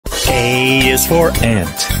A is for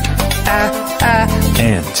ant,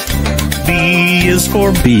 ant. B is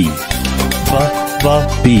for B,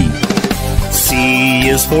 bee. B. C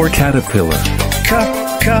is for Caterpillar,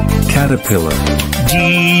 caterpillar.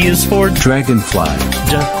 D is for Dragonfly,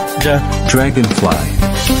 dragonfly.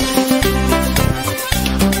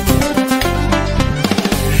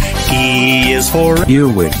 E is for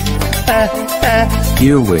Earwig,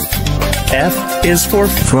 earwig. F is for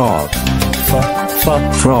Frog,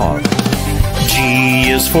 frog. G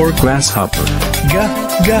is for Grasshopper,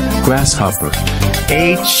 grasshopper.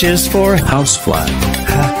 H is for Housefly,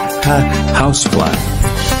 housefly.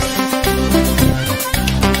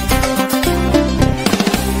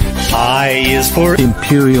 I is for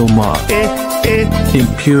Imperial moth,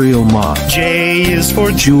 imperial moth. J is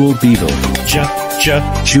for Jewel beetle,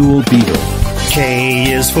 jewel beetle.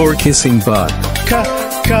 K is for Kissing bug,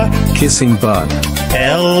 kissing bug.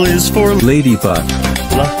 L is for Ladybug,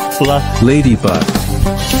 ladybug.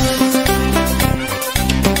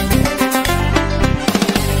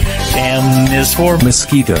 M is for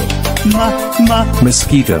Mosquito,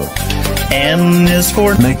 mosquito. N is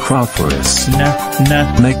for Necrophorus,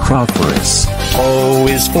 necrophorus. O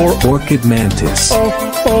is for Orchid mantis,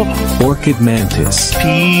 orchid mantis.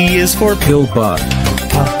 P is for Pill bug,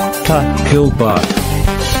 pill bug.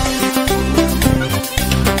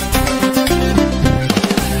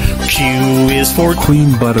 Q is for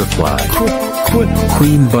Queen butterfly,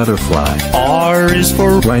 queen butterfly. R is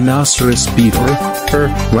for Rhinoceros beetle,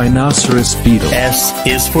 rhinoceros beetle. S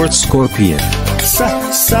is for Scorpion,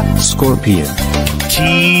 scorpion.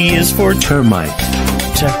 T is for Termite,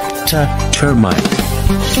 termite.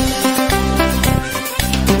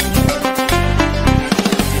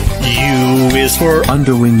 U is for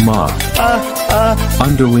Underwing moth,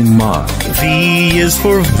 underwing moth. V is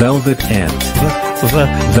for Velvet ant,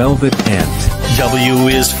 velvet ant. W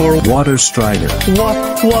is for Water strider,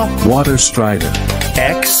 water strider.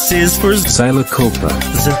 X is for Xylocopa,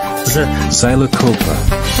 xylocopa.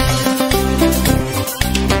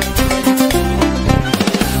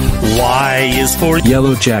 Y is for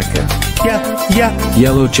Yellow jacket,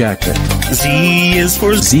 yellow jacket. Z is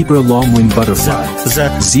for Zebra longwing butterfly,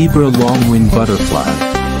 zebra longwing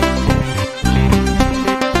butterfly.